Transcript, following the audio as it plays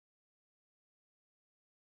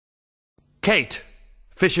Kate,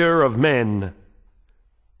 Fischer of men.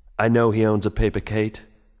 I know he owns a paper, Kate,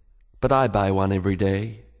 but I buy one every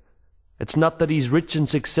day. It's not that he's rich and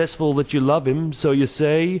successful that you love him, so you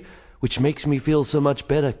say, which makes me feel so much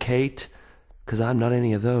better, Kate, 'cause I'm not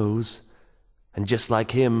any of those. And just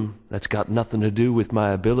like him, that's got nothing to do with my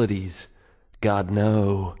abilities. God,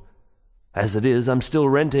 no. As it is, I'm still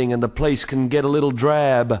renting and the place can get a little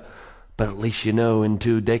drab, but at least you know in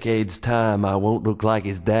 2 decades' time I won't look like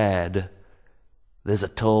his dad. There's a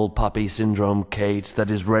tall poppy syndrome, Kate,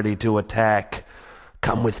 that is ready to attack.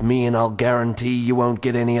 Come with me and I'll guarantee you won't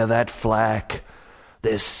get any of that flack.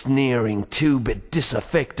 There's sneering, two-bit,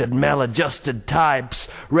 disaffected, maladjusted types,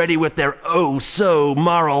 ready with their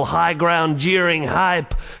oh-so-moral high-ground jeering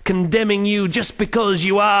hype, condemning you just because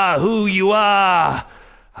you are who you are.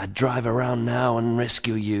 I'd drive around now and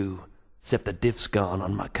rescue you, except the diff's gone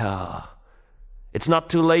on my car. It's not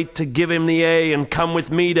too late to give him the A and come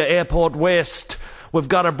with me to Airport West. We've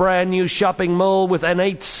got a brand new shopping mall with an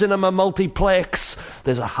 8-cinema multiplex.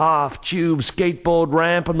 There's a half-tube skateboard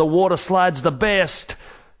ramp and the water slide's the best.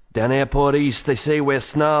 Down Airport East they say we're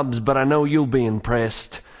snobs, but I know you'll be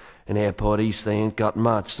impressed. In Airport East they ain't got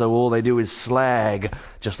much, so all they do is slag,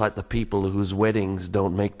 just like the people whose weddings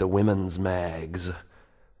don't make the women's mags.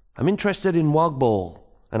 I'm interested in Wogball,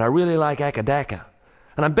 and I really like Akadaka.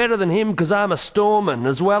 And I'm better than him 'cause I'm a storeman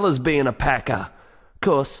as well as being a packer.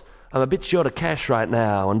 'Course, I'm a bit short of cash right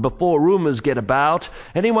now, and before rumors get about,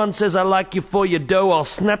 anyone says I like you for your dough, I'll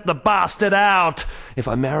snap the bastard out. If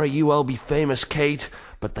I marry you, I'll be famous, Kate,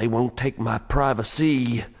 but they won't take my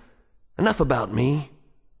privacy. Enough about me.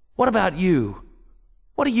 What about you?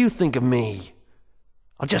 What do you think of me?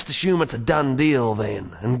 I'll just assume it's a done deal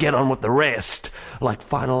then, and get on with the rest, like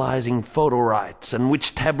finalizing photo rights and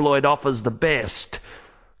which tabloid offers the best.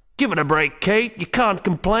 Give it a break, Kate. You can't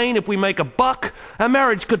complain if we make a buck. Our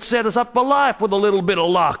marriage could set us up for life with a little bit of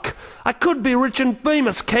luck. I could be rich and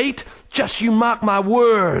famous, Kate. Just you mark my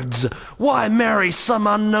words. Why marry some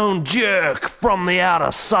unknown jerk from the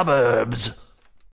outer suburbs?